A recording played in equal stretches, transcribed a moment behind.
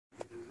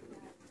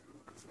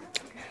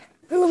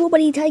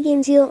everybody, Ty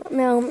Games here.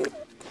 Now,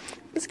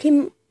 this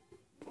came.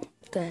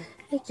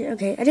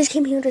 Okay, I just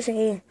came here to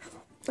say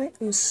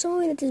I'm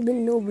sorry that there's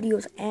been no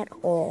videos at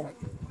all.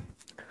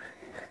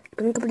 It's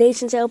been a couple days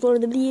since I uploaded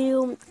the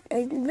video.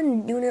 I've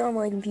been doing it on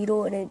my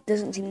computer and it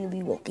doesn't seem to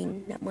be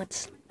working that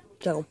much.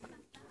 So,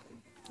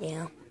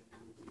 yeah.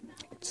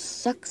 It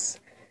sucks.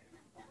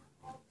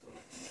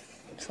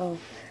 So,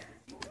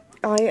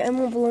 I am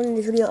uploading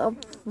this video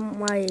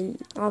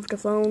off the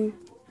phone.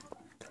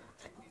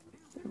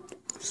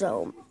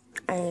 So,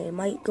 I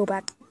might go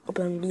back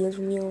upload videos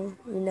from you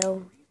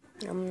know.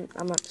 I'm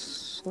not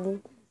sure.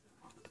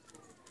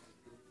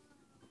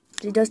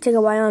 It does take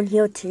a while on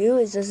here too.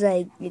 It's just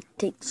like it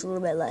takes a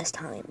little bit less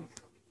time.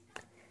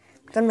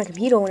 It's on my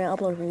computer when I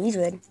upload from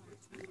YouTube.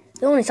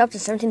 It only stops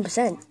at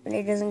 17%, and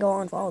it doesn't go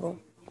on further.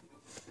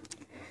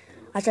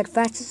 I said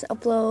fastest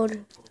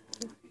upload,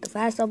 the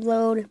fast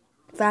upload,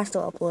 faster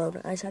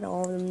upload. I said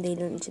all of them. They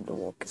didn't seem to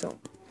work. So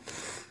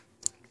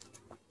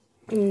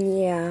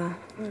yeah.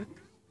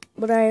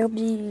 But I hope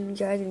you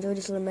guys enjoyed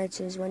this little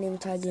message. My name is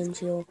Ty Games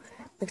here.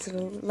 Make sure to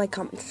like,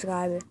 comment,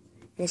 subscribe. And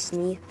it's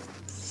me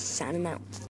signing out.